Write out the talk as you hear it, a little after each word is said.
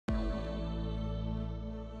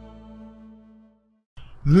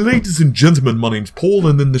Ladies and gentlemen, my name's Paul,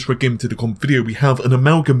 and in this Game video we have an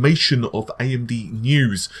amalgamation of AMD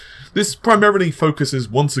news. This primarily focuses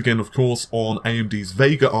once again, of course, on AMD's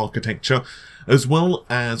Vega architecture, as well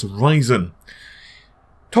as Ryzen.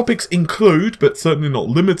 Topics include, but certainly not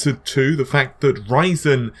limited to, the fact that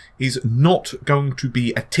Ryzen is not going to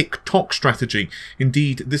be a tick-tock strategy.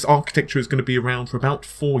 Indeed, this architecture is going to be around for about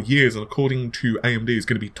 4 years, and according to AMD is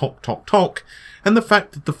going to be tock. And the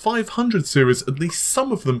fact that the 500 series, at least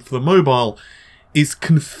some of them for the mobile, is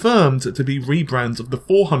confirmed to be rebrands of the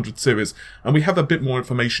 400 series, and we have a bit more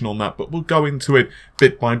information on that, but we'll go into it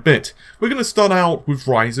bit by bit. We're going to start out with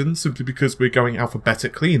Ryzen, simply because we're going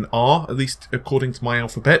alphabetically, and R, at least according to my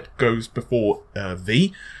alphabet, goes before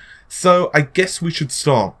V. So I guess we should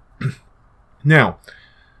start. Now,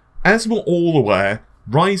 as we're all aware,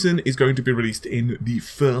 Ryzen is going to be released in the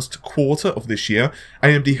first quarter of this year.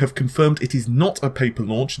 AMD have confirmed it is not a paper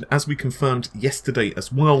launch, and as we confirmed yesterday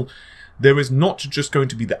as well, there is not just going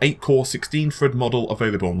to be the 8-core 16-thread model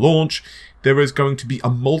available on launch. There is going to be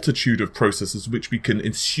a multitude of processors, which we can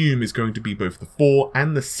assume is going to be both the 4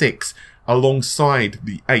 and the 6 alongside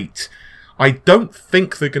the 8. I don't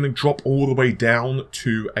think they're going to drop all the way down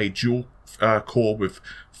to a dual core with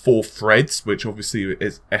 4 threads, which obviously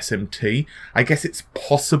is SMT. I guess it's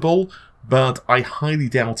possible, but I highly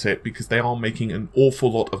doubt it, because they are making an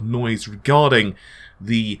awful lot of noise regarding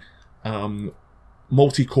the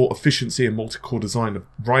multi-core efficiency and multi-core design of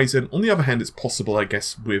Ryzen. On the other hand, it's possible, I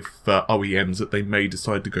guess, with OEMs that they may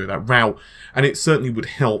decide to go that route, and it certainly would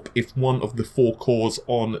help if one of the 4 cores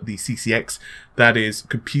on the CCX, that is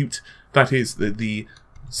compute, that is the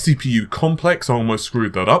CPU complex, I almost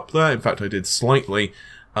screwed that up there, in fact I did slightly,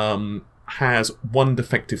 has one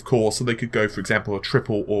defective core, so they could go, for example, a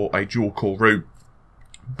triple or a dual core route.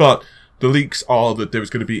 But the leaks are that there is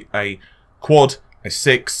going to be a quad, a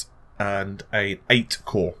 6, and an 8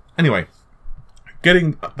 core. Anyway,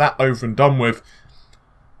 getting that over and done with,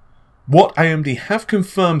 what AMD have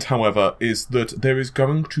confirmed, however, is that there is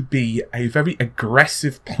going to be a very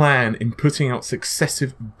aggressive plan in putting out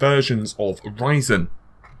successive versions of Ryzen.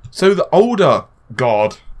 So the older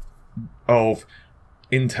guard of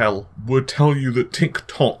Intel would tell you that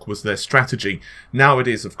tick-tock was their strategy. Now it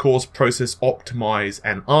is, of course, process, optimize,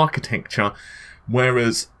 and architecture,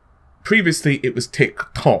 whereas previously it was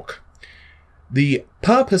tick-tock. The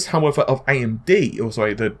purpose, however, of AMD, or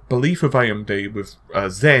sorry, the belief of AMD with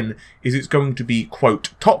Zen, is it's going to be,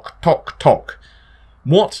 quote, tock.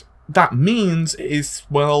 What that means is,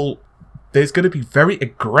 well, there's going to be very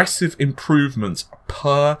aggressive improvements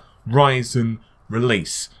per Ryzen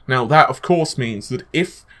release. Now, that, of course, means that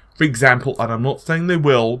if, for example, and I'm not saying they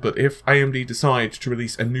will, but if AMD decides to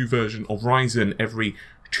release a new version of Ryzen every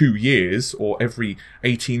 2 years, or every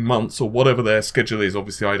 18 months, or whatever their schedule is,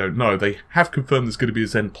 obviously I don't know. They have confirmed there's going to be a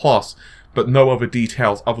Zen Plus, but no other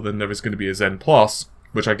details other than there is going to be a Zen Plus,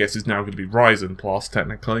 which I guess is now going to be Ryzen Plus,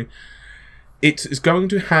 technically. It is going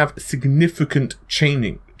to have significant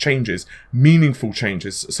changes, meaningful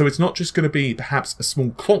changes. So it's not just going to be perhaps a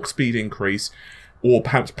small clock speed increase, or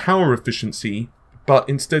perhaps power efficiency, but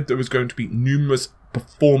instead there is going to be numerous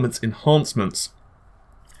performance enhancements.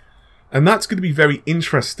 And that's going to be very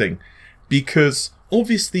interesting, because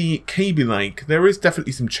obviously Kaby Lake, there is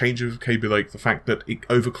definitely some changes with Kaby Lake, the fact that it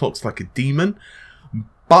overclocks like a demon,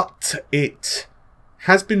 but it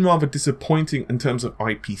has been rather disappointing in terms of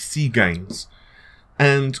IPC gains,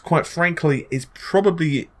 and quite frankly is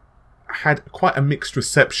probably had quite a mixed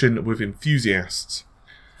reception with enthusiasts.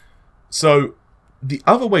 So the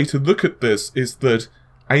other way to look at this is that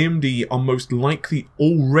AMD are most likely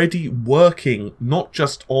already working not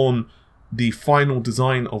just on the final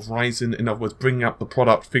design of Ryzen, in other words, bringing up the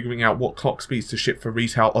product, figuring out what clock speeds to ship for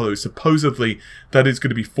retail, although supposedly that is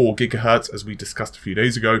going to be 4 GHz, as we discussed a few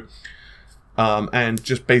days ago, and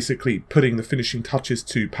just basically putting the finishing touches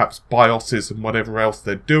to perhaps BIOSes and whatever else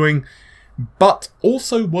they're doing, but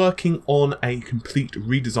also working on a complete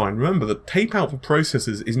redesign. Remember, the tape out for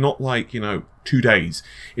processors is not like, 2 days.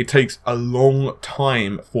 It takes a long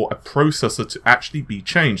time for a processor to actually be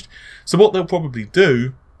changed. So what they'll probably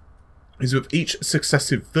do is with each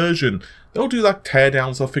successive version, they'll do like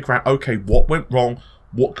teardowns, they'll figure out, okay, what went wrong,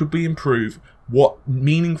 what could we improve, what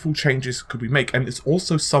meaningful changes could we make, and it's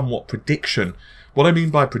also somewhat prediction. What I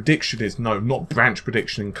mean by prediction is, no, not branch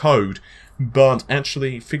prediction in code, but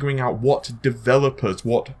actually figuring out what developers,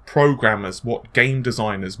 what programmers, what game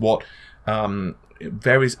designers, what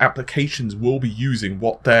various applications will be using,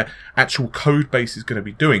 what their actual code base is going to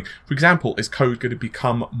be doing. For example, is code going to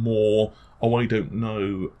become more, oh, I don't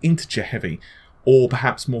know, integer heavy? or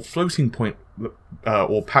perhaps more floating point,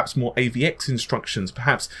 or perhaps more AVX instructions.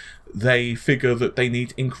 Perhaps they figure that they need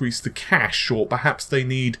to increase the cache, or perhaps they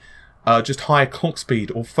need just higher clock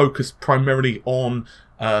speed, or focus primarily on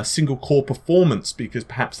single core performance, because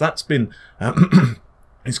perhaps that's been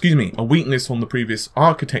excuse me, a weakness on the previous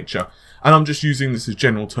architecture. And I'm just using this as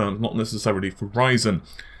general terms, not necessarily for Ryzen.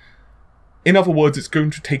 In other words, it's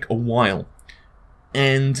going to take a while,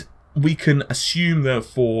 and we can assume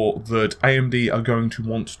therefore that AMD are going to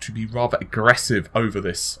want to be rather aggressive over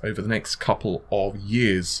this over the next couple of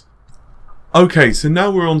years. Okay, so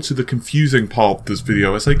now we're on to the confusing part of this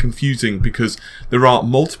video. I say confusing because there are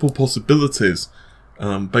multiple possibilities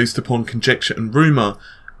based upon conjecture and rumour,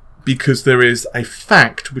 because there is a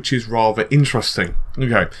fact which is rather interesting.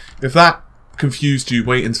 Okay, if that confused you,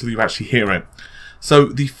 wait until you actually hear it. So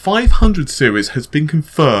the 500 series has been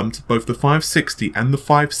confirmed, both the 560 and the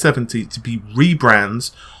 570, to be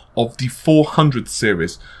rebrands of the 400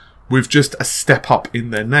 series, with just a step up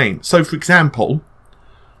in their name. So for example,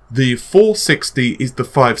 the 460 is the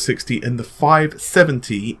 560 and the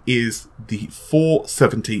 570 is the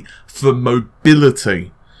 470 for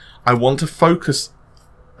mobility. I want to focus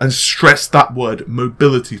and stress that word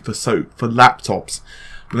mobility for laptops.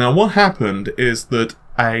 Now what happened is that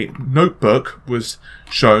a notebook was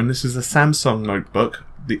shown. This is a Samsung notebook,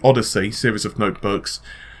 the Odyssey series of notebooks,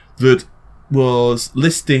 that was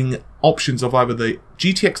listing options of either the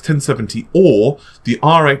GTX 1070 or the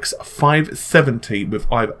RX 570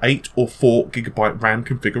 with either 8 or 4 GB RAM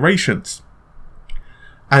configurations.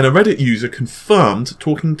 And a Reddit user confirmed,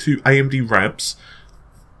 talking to AMD reps,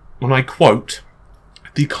 and I quote,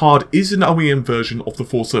 "The card is an OEM version of the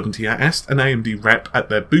 470. I asked an AMD rep at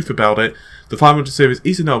their booth about it. The 500 series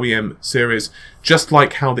is an OEM series, just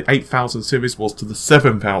like how the 8000 series was to the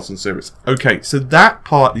 7000 series." Okay, so that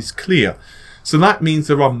part is clear. So that means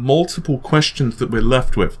there are multiple questions that we're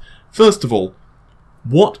left with. First of all,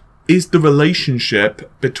 what is the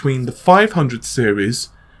relationship between the 500 series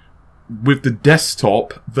with the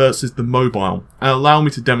desktop versus the mobile? And allow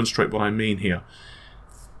me to demonstrate what I mean here.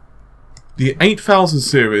 The 8000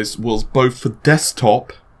 series was both for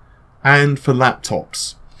desktop and for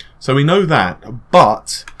laptops. So we know that,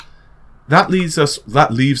 but that leaves us,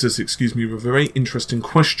 excuse me, with a very interesting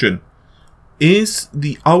question. Is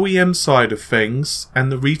the OEM side of things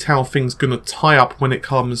and the retail things going to tie up when it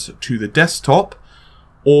comes to the desktop,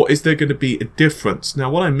 or is there going to be a difference?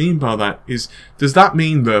 Now what I mean by that is, does that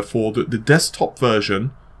mean therefore that the desktop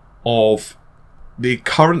version of the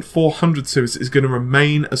current 400 series is going to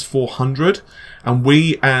remain as 400, and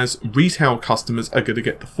we as retail customers are going to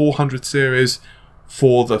get the 400 series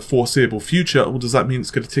for the foreseeable future, or does that mean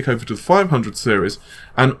it's going to tick over to the 500 series?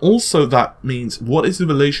 And also that means, what is the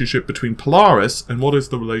relationship between Polaris and what is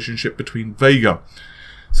the relationship between Vega?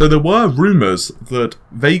 So there were rumours that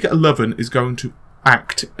Vega 11 is going to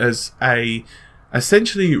act as a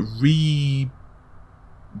essentially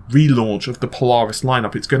relaunch of the Polaris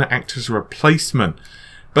lineup. It's going to act as a replacement,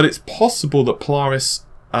 but it's possible that Polaris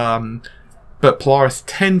 10,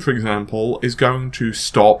 for example, is going to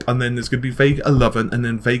stop, and then there's going to be Vega 11, and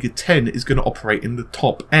then Vega 10 is going to operate in the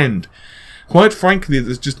top end. Quite frankly,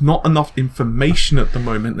 there's just not enough information at the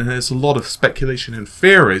moment, and there's a lot of speculation and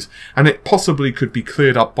theories, and it possibly could be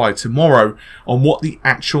cleared up by tomorrow on what the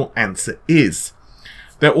actual answer is.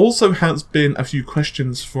 There also has been a few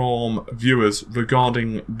questions from viewers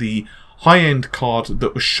regarding the high-end card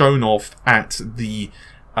that was shown off at the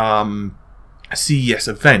CES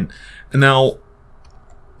event. Now,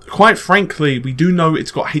 quite frankly, we do know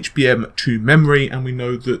it's got HBM2 memory, and we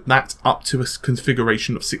know that that's up to a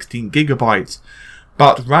configuration of 16 GB.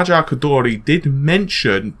 But Raja Koduri did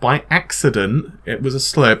mention by accident, it was a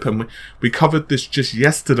slip, and we covered this just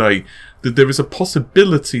yesterday, that there is a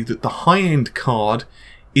possibility that the high-end card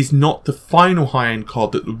is not the final high-end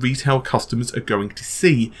card that the retail customers are going to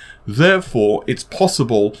see. Therefore, it's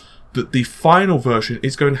possible that the final version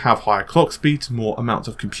is going to have higher clock speeds, more amounts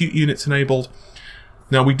of compute units enabled.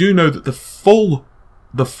 Now, we do know that the full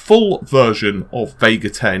version of Vega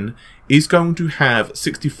 10 is going to have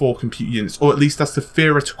 64 compute units, or at least that's the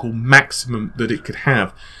theoretical maximum that it could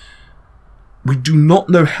have. We do not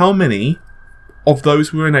know how many of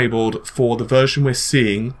those were enabled for the version we're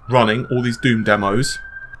seeing running all these Doom demos,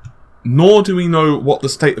 nor do we know what the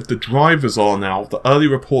state of the drivers are now. The early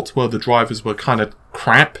reports were the drivers were kind of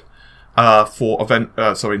crap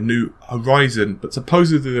for New Horizon, but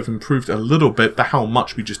supposedly they've improved a little bit, but how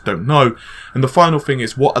much we just don't know. And the final thing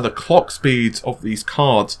is, what are the clock speeds of these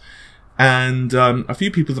cards? And a few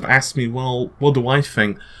people have asked me, well, what do I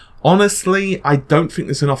think? Honestly, I don't think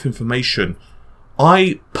there's enough information.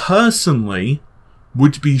 I personally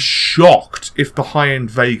would be shocked if the high-end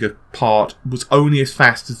Vega part was only as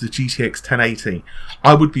fast as the GTX 1080.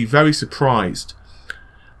 I would be very surprised.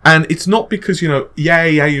 And it's not because, you know,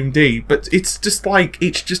 yay AMD, but it's just like,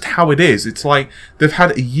 it's just how it is. It's like they've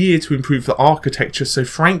had a year to improve the architecture, so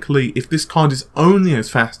frankly, if this card is only as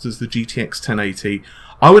fast as the GTX 1080,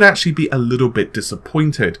 I would actually be a little bit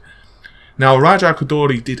disappointed. Now, Raja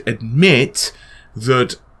Kodori did admit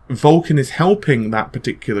that Vulkan is helping that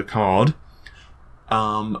particular card,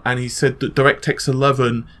 and he said that DirectX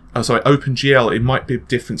 11, OpenGL, it might be a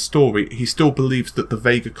different story. He still believes that the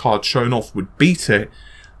Vega card shown off would beat it,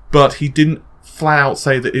 but he didn't flat out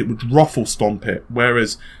say that it would ruffle stomp it,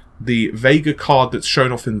 whereas the Vega card that's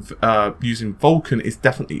shown off in using Vulkan is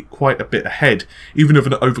definitely quite a bit ahead, even of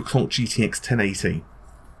an overclocked GTX 1080.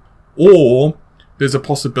 Or there's a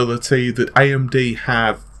possibility that AMD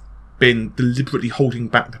have been deliberately holding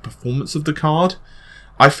back the performance of the card.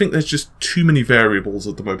 I think there's just too many variables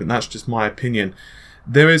at the moment. That's just my opinion.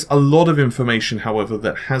 There is a lot of information, however,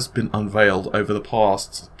 that has been unveiled over the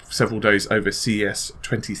past several days over CES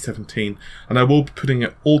 2017, and I will be putting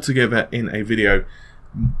it all together in a video,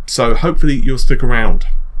 so hopefully you'll stick around.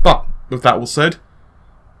 But with that all said,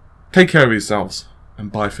 take care of yourselves,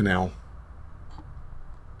 and bye for now.